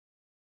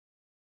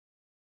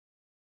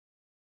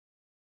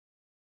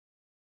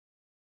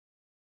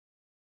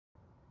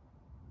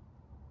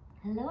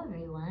Hello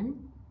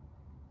everyone.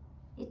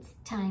 It's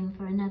time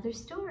for another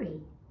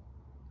story.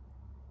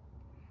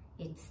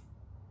 It's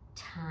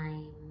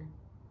time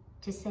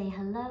to say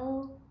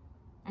hello,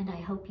 and I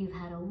hope you've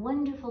had a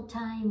wonderful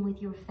time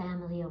with your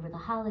family over the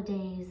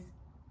holidays.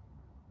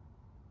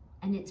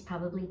 And it's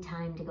probably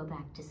time to go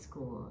back to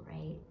school,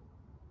 right?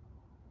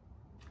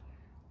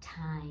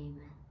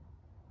 Time.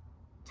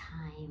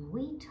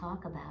 We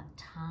talk about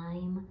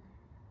time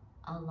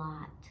a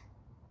lot.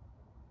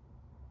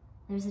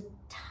 There's a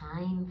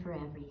time for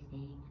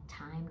everything, a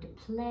time to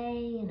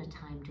play and a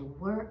time to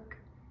work,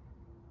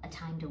 a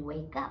time to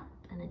wake up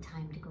and a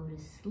time to go to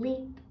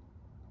sleep.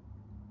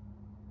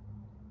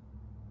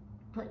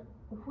 But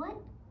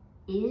what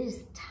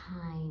is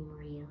time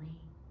really?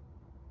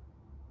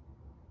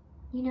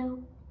 You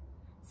know,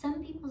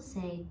 some people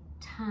say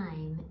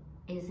time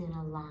is in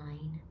a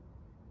line,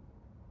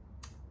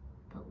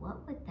 but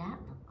what would that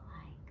look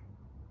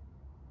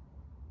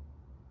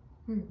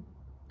like?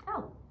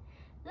 Oh,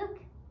 look.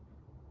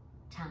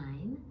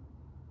 Time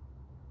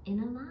in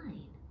a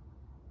line.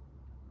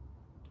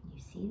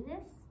 You see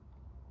this?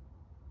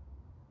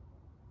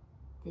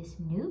 This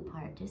new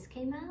part just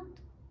came out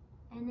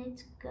and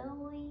it's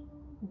going.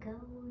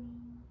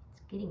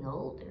 It's getting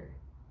older.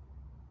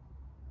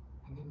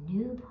 And the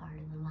new part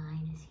of the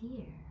line is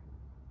here.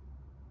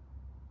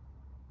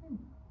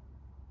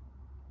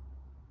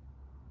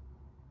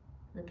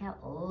 Look how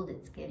old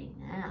it's getting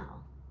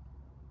now.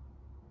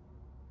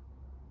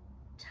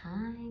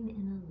 Time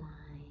in a line.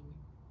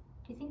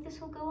 Do you think this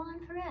will go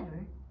on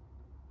forever?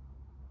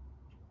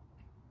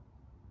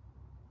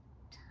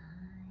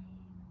 Time.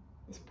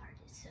 This part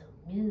is so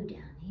new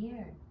down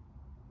here.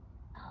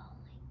 Oh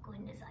my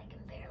goodness, I can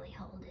barely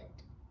hold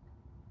it.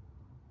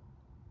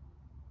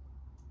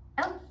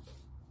 Oh,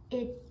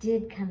 it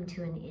did come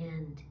to an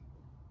end.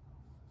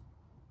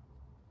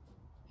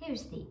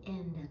 Here's the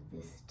end of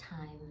this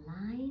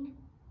timeline.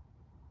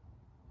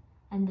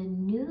 And the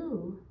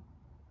new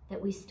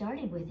that we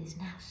started with is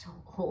now so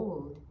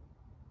old.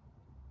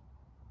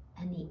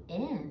 And the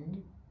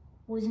end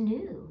was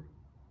new.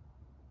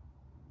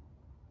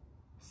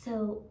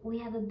 So we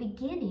have a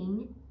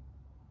beginning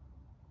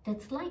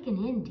that's like an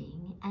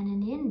ending and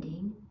an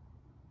ending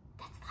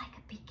that's like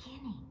a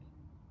beginning.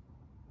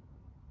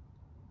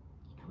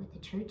 You know what the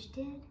church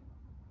did?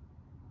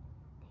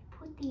 They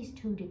put these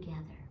two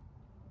together.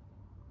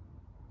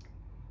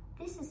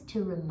 This is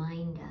to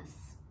remind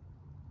us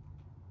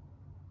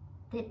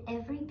that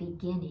every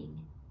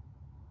beginning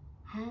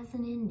has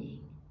an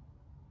ending.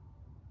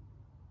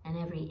 And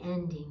every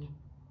ending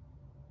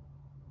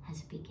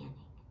has a beginning.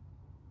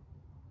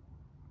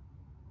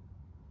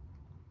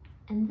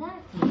 And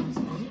that brings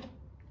me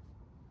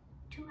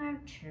to our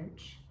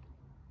church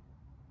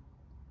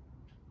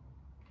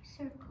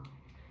circle.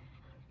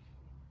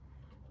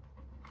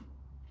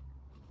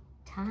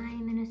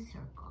 Time in a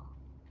circle.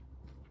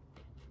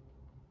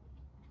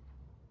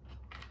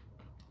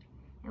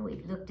 And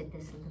we've looked at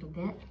this a little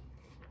bit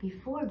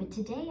before, but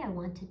today I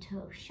wanted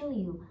to show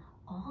you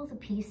all the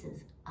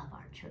pieces of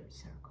our church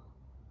circle.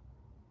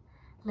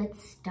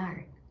 Let's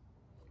start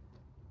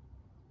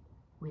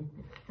with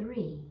the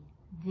three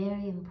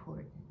very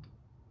important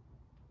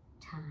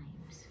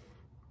times.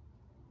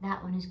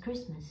 That one is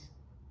Christmas.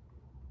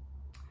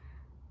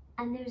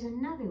 And there's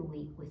another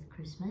week with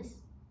Christmas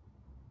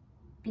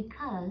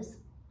because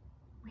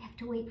we have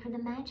to wait for the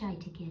Magi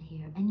to get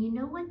here. And you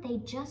know what? They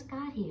just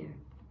got here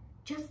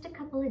just a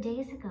couple of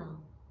days ago.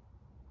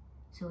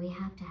 So we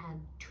have to have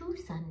 2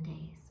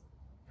 Sundays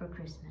for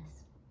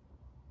Christmas.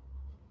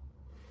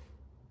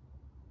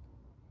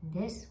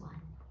 This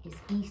one is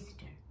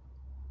Easter.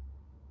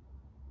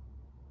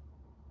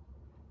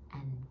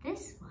 And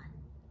this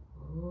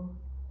one,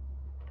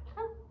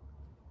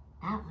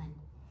 that one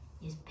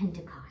is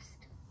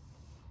Pentecost.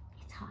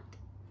 It's hot.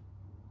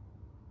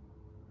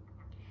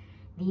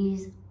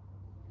 These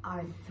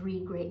are 3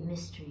 great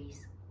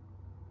mysteries.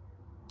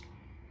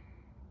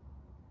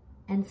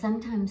 And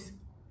sometimes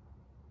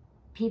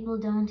people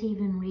don't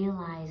even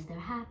realize they're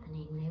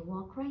happening. They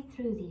walk right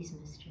through these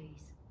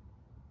mysteries.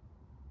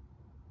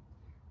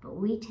 But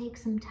we take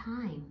some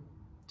time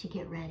to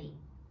get ready.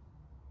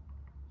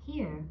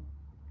 Here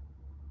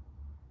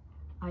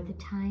are the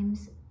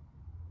times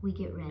we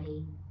get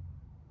ready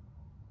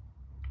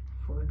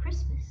for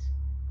Christmas.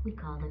 We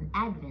call them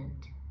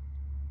Advent.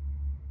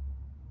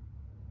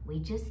 We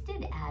just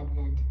did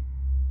Advent.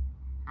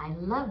 I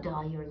loved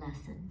all your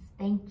lessons.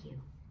 Thank you.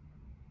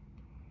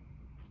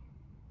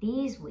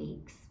 These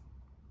weeks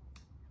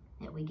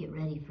that we get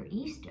ready for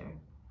Easter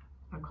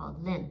are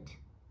called Lent.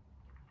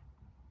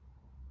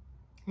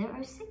 There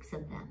are 6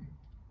 of them,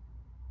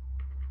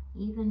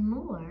 even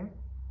more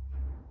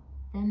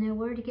than there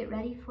were to get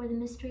ready for the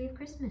mystery of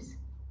Christmas.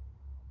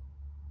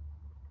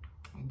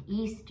 And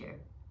Easter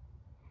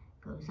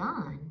goes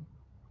on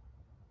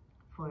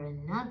for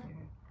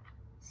another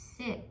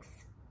 6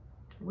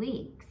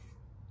 weeks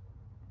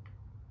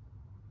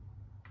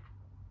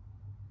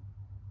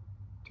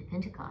to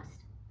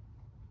Pentecost.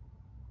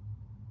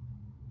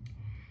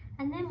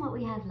 And then what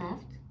we have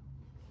left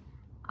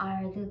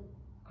are the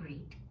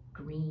great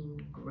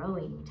green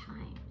growing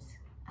times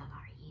of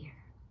our year.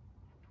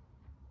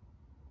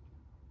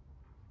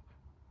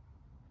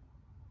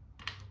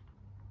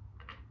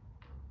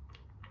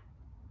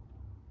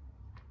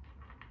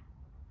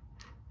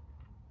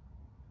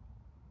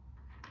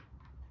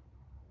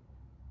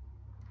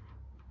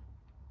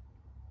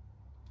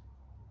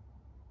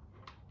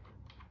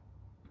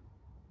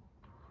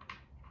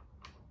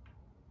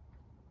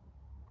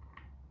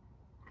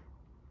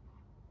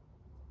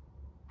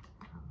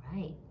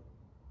 Right.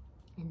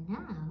 And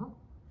now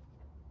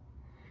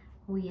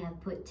we have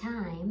put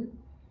time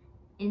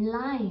in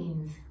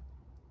lines.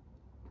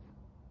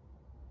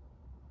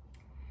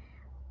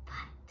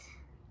 But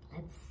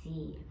let's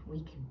see if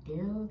we can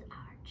build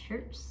our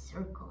church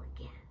circle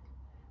again.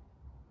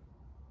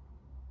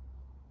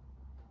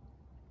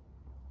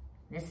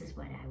 This is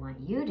what I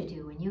want you to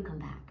do when you come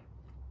back.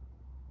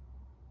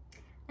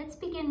 Let's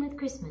begin with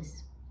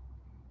Christmas,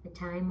 the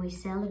time we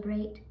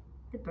celebrate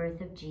the birth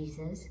of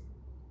Jesus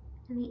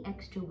and the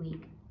extra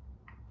week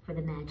for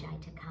the Magi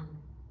to come.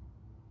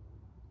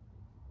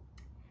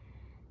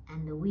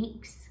 And the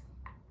weeks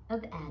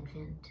of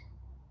Advent,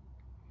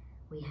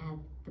 we have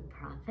the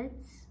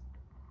prophets,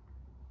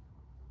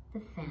 the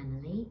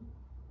family,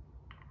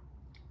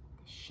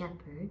 the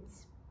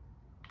shepherds,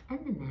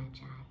 and the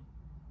Magi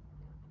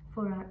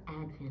for our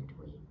Advent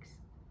weeks.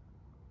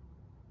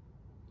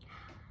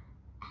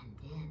 And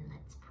then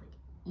let's put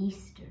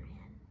Easter in.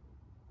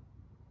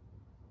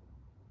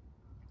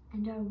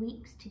 And our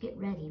weeks to get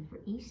ready for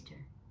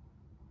Easter.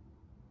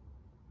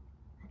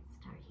 Let's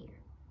start here.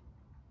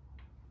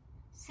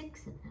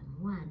 6 of them.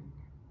 1,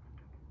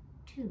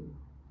 2,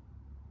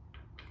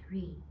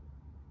 3,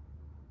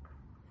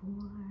 4,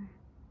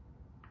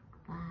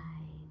 5,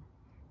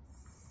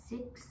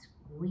 6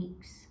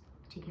 weeks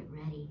to get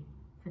ready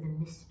for the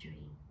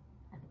mystery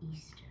of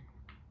Easter.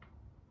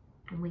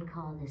 And we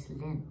call this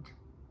Lent.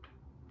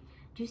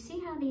 Do you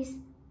see how these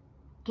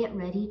get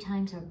ready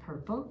times are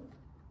purple?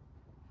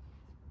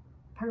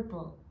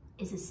 Purple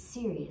is a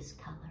serious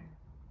color.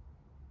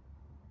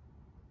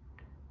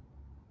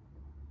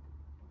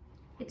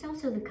 It's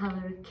also the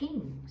color of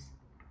kings.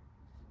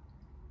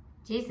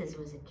 Jesus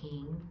was a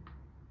king,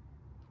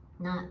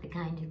 not the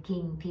kind of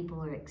king people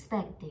were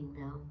expecting,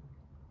 though.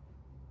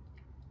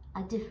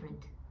 A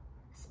different,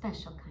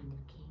 special kind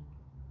of king.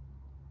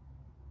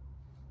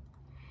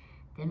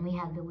 Then we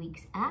have the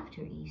weeks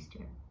after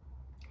Easter.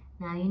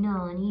 Now you know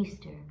on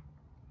Easter,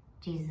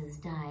 Jesus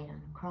died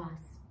on a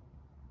cross.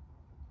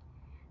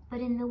 But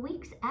in the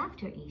weeks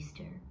after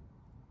Easter,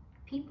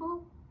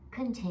 people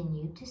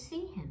continued to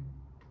see him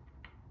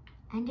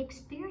and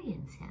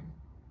experience him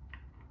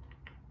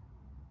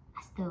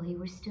as though he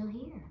were still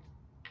here.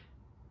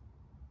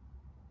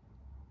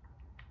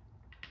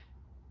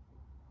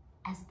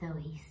 As though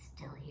he's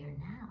still here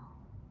now.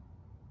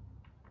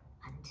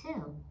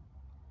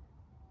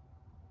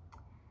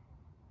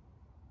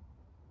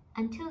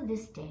 Until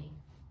this day.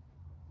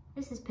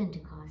 This is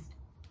Pentecost.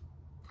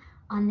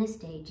 On this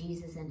day,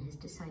 Jesus and his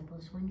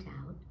disciples went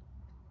out,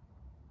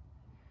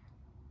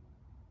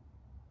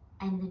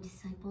 and the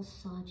disciples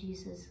saw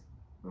Jesus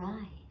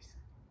rise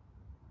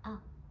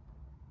up.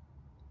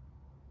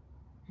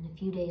 And a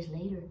few days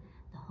later,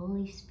 the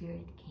Holy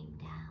Spirit came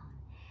down,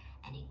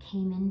 and it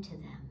came into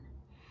them.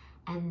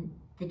 And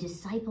the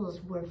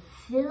disciples were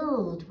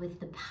filled with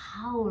the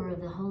power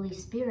of the Holy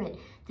Spirit,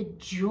 the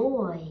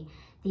joy,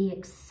 the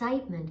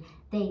excitement.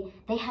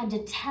 They had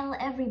to tell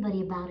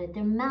everybody about it.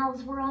 Their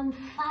mouths were on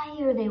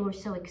fire. They were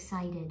so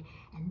excited.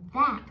 And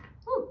that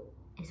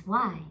is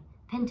why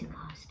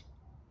Pentecost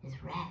is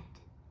red.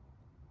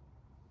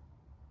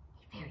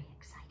 A very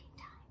exciting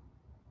time.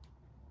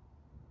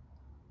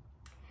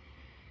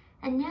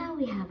 And now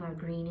we have our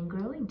green and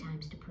growing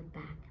times to put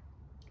back.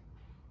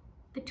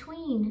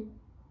 Between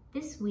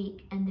this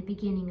week and the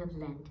beginning of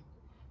Lent,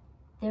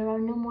 there are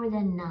no more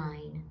than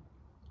 9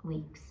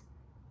 weeks.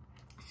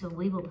 So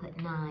we will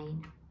put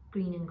 9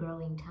 green and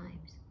growing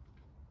times.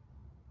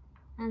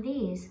 Now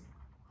these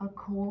are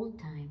cold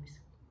times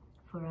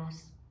for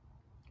us.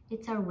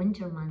 It's our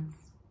winter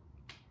months,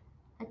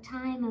 a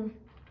time of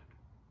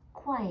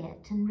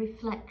quiet and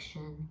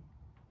reflection,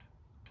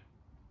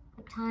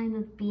 a time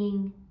of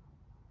being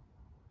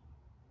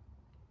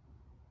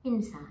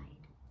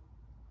inside,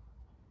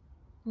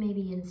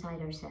 maybe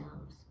inside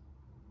ourselves.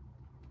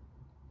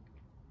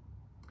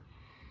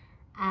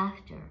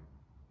 After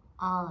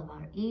all of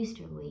our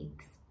Easter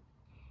weeks,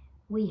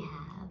 we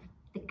have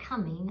the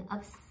coming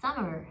of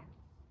summer.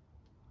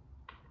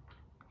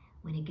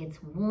 When it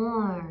gets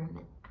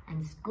warm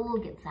and school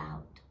gets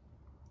out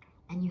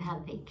and you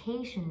have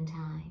vacation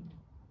time,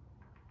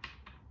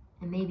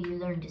 and maybe you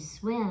learn to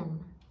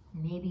swim,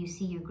 and maybe you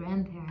see your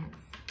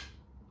grandparents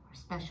or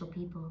special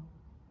people.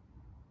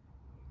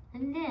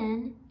 And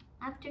then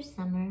after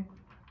summer,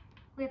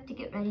 we have to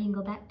get ready and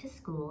go back to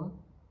school.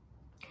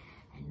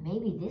 And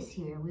maybe this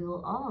year we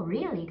will all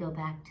really go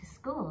back to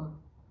school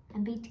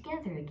and be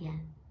together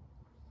again.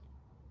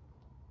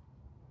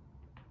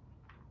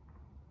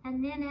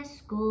 And then as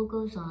school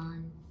goes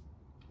on,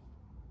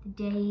 the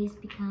days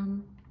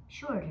become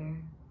shorter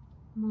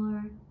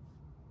more,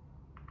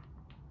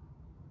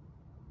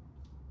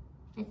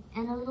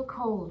 and a little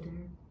colder.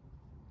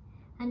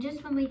 And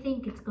just when we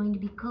think it's going to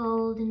be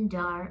cold and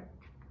dark,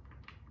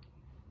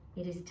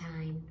 it is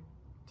time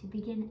to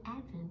begin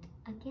Advent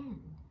again.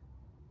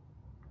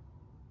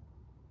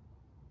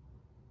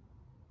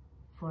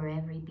 For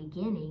every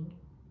beginning,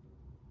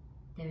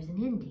 there's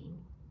an ending.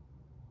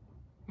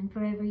 And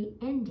for every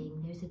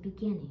ending, there's a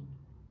beginning.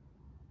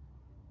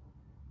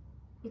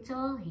 It's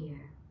all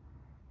here.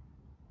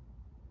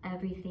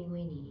 Everything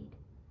we need.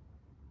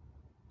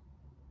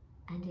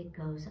 And it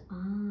goes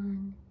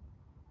on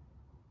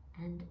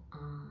and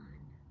on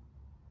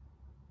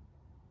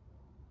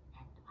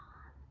and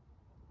on.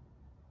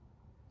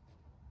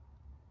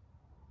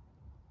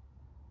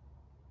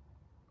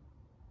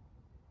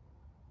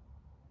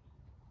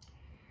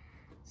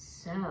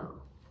 So,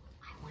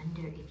 I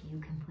wonder if you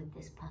can put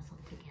this puzzle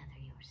together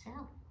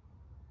yourself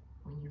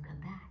when you come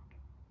back.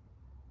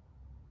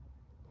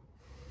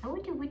 I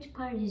wonder which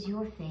part is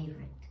your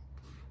favorite?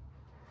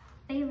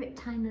 Favorite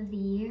time of the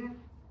year?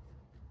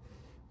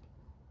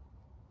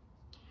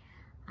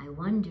 I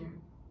wonder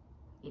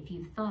if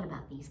you've thought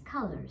about these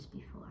colors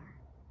before.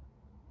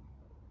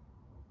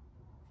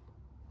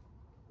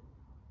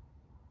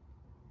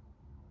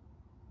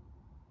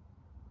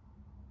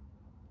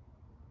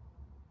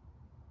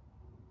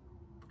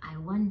 I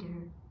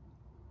wonder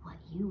what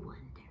you wonder.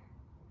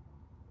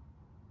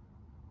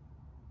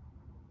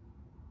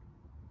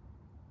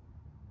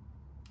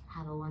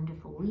 Have a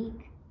wonderful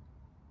week.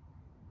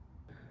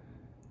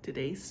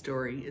 Today's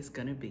story is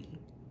going to be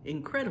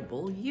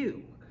Incredible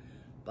You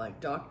by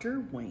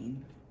Dr.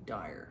 Wayne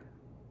Dyer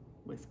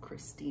with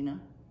Christina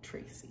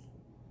Tracy.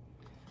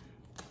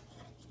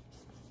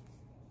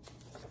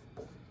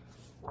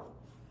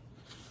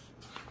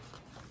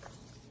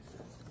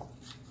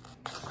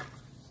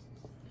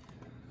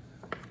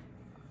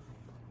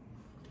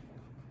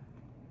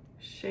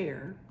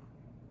 Share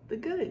the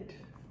good.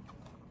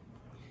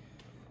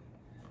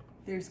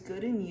 There's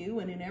good in you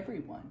and in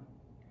everyone.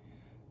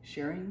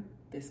 Sharing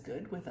this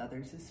good with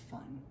others is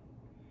fun.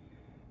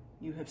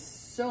 You have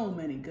so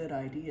many good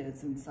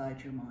ideas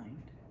inside your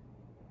mind.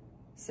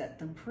 Set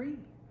them free.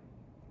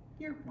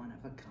 You're one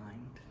of a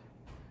kind.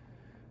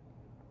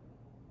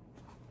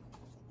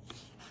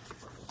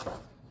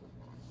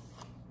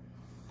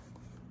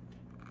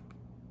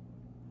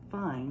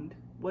 Find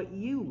what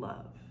you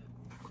love.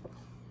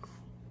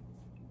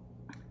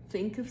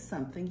 Think of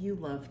something you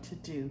love to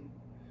do.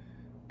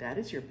 That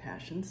is your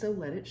passion, so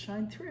let it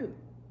shine through.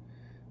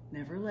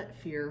 Never let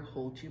fear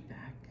hold you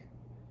back.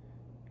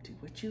 Do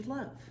what you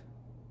love.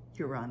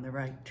 You're on the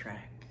right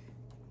track.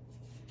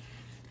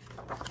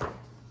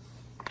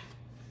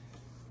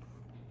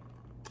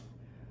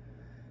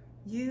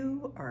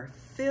 You are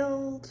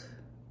filled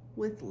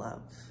with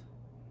love.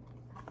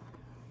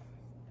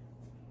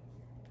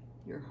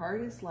 Your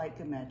heart is like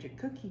a magic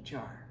cookie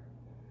jar.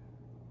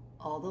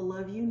 All the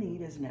love you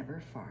need is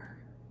never far.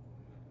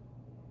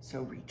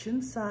 So reach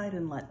inside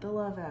and let the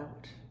love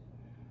out,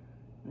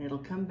 and it'll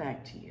come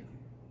back to you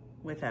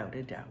without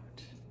a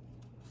doubt.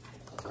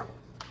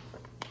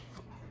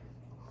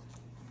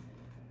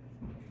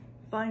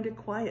 Find a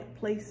quiet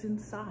place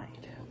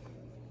inside.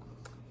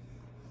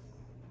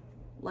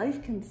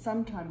 Life can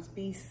sometimes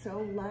be so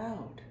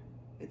loud,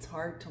 it's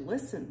hard to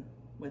listen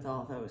with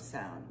all those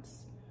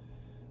sounds.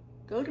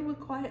 Go to a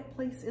quiet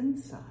place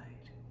inside.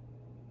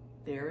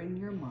 There in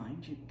your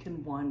mind, you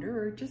can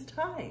wander or just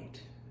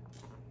hide.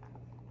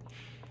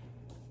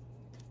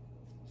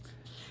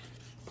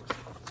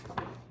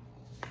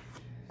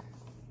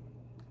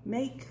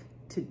 Make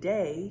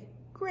today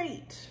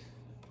great.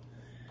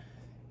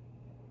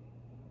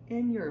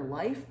 In your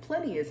life,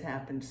 plenty has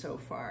happened so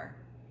far.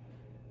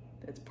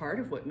 That's part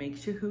of what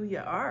makes you who you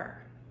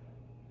are.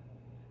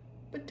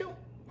 But don't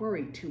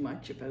worry too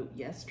much about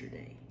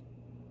yesterday.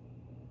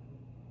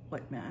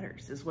 What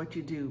matters is what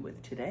you do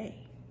with today.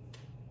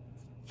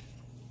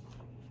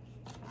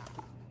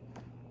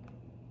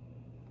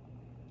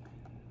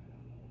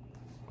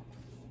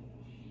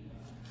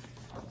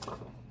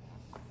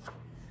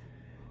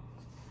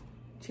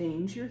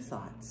 Change your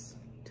thoughts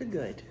to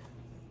good.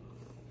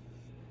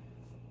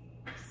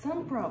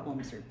 Some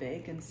problems are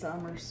big and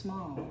some are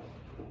small.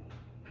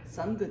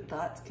 Some good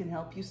thoughts can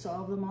help you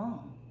solve them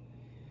all.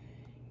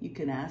 You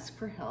can ask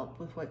for help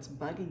with what's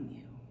bugging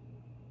you.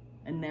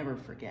 And never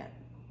forget,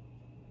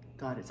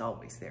 God is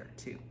always there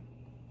too.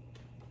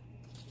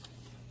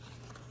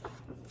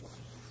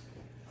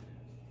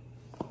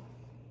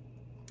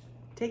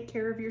 Take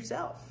care of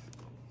yourself.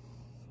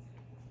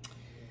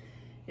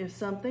 If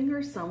something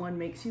or someone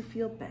makes you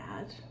feel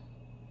bad,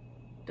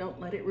 don't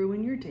let it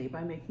ruin your day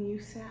by making you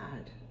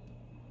sad.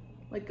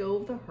 Let go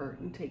of the hurt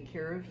and take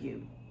care of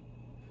you.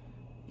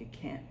 You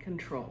can't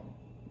control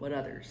what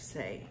others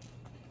say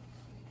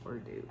or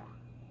do.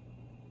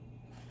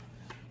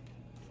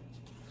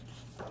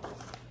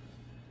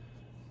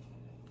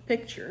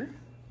 Picture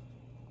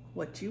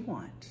what you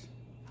want.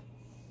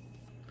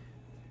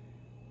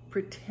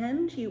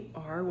 Pretend you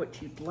are what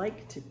you'd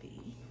like to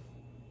be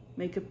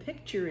Make a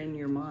picture in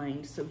your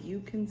mind so you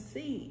can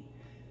see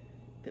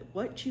that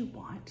what you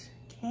want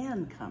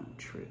can come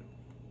true.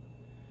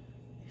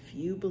 If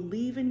you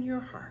believe in your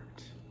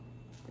heart,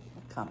 it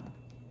will come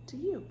to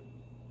you.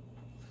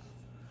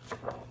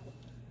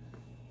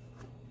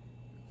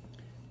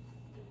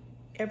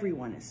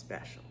 Everyone is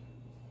special.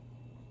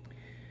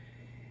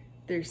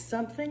 There's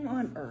something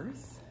on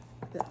earth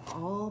that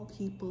all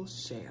people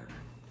share.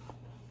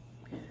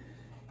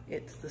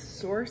 It's the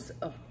source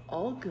of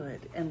all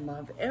good and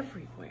love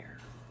everywhere.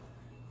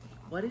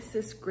 What is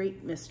this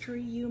great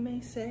mystery, you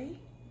may say?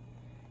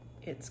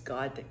 It's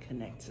God that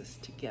connects us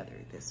together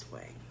this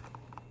way.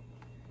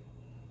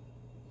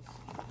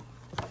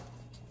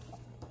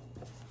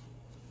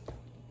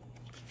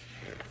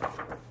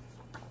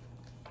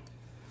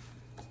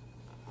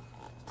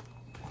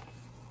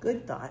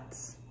 Good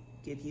thoughts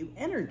give you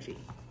energy.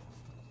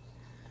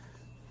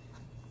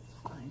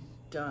 I'm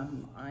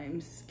dumb, I'm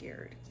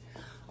scared.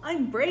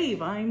 I'm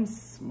brave, I'm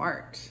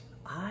smart.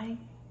 I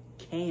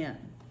can.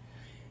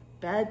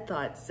 Bad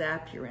thoughts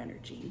zap your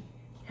energy.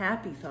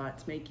 Happy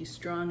thoughts make you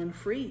strong and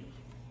free.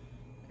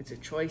 It's a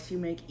choice you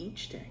make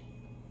each day.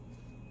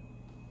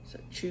 So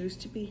choose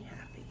to be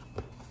happy.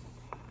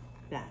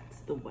 That's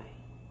the way.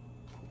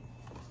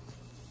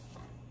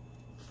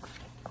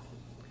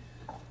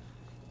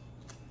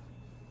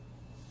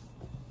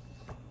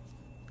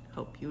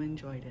 Hope you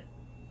enjoyed it.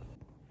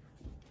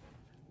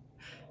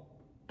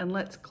 And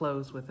let's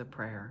close with a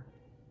prayer.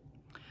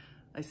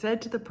 I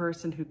said to the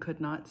person who could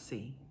not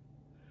see,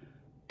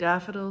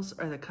 daffodils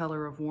are the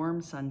color of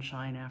warm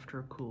sunshine after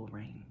a cool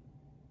rain.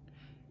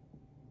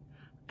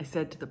 I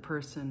said to the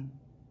person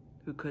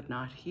who could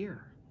not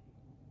hear,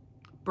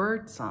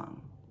 bird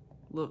song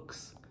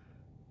looks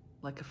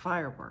like a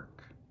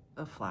firework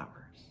of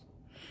flowers.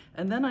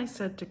 And then I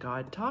said to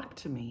God, talk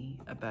to me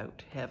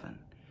about heaven,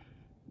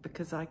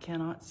 because I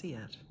cannot see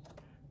it,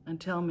 and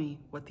tell me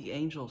what the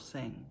angels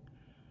sing,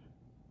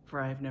 for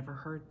I have never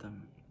heard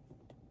them.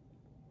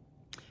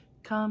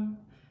 Come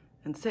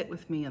and sit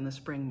with me in the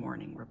spring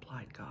morning,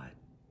 replied God,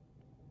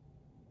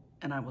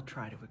 and I will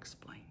try to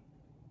explain.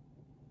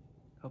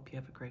 Hope you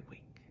have a great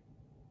week.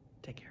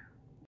 Take care.